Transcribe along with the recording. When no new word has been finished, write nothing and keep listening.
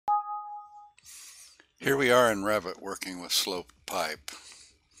Here we are in Revit working with sloped pipe.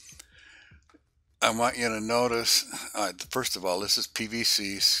 I want you to notice, first of all, this is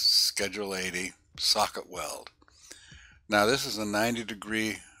PVC Schedule 80 socket weld. Now this is a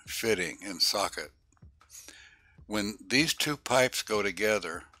 90-degree fitting in socket. When these two pipes go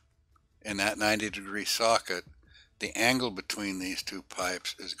together in that 90-degree socket, the angle between these two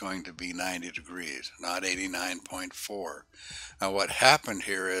pipes is going to be 90 degrees, not 89.4. Now what happened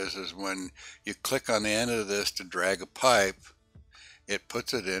here is when you click on the end of this to drag a pipe, it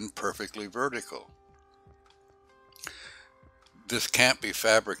puts it in perfectly vertical. This can't be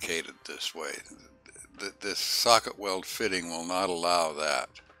fabricated this way. This socket weld fitting will not allow that.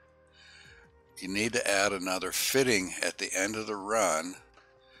 You need to add another fitting at the end of the run,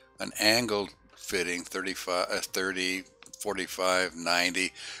 an angled fitting 35, 30, 45,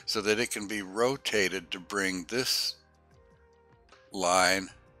 90, so that it can be rotated to bring this line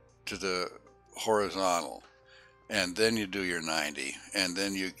to the horizontal. And then you do your 90, and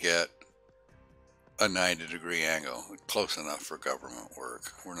then you get a 90-degree angle, close enough for government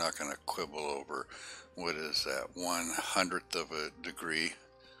work. We're not going to quibble over what is that, 1/100th of a degree.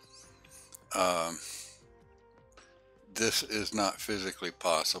 This is not physically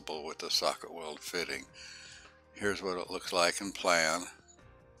possible with the socket weld fitting. Here's what it looks like in plan.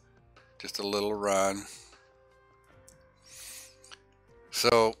 Just a little run.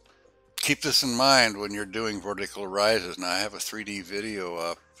 So keep this in mind when you're doing vertical rises. Now I have a 3D video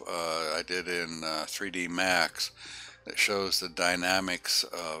up I did in 3D Max that shows the dynamics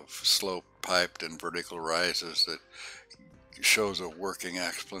of slope piped and vertical rises, that shows a working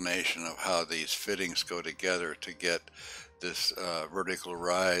explanation of how these fittings go together to get this vertical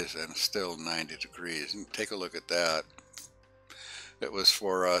rise and still 90 degrees. And take a look at that. It was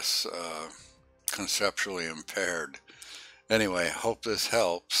for us conceptually impaired. Anyway, hope this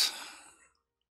helps.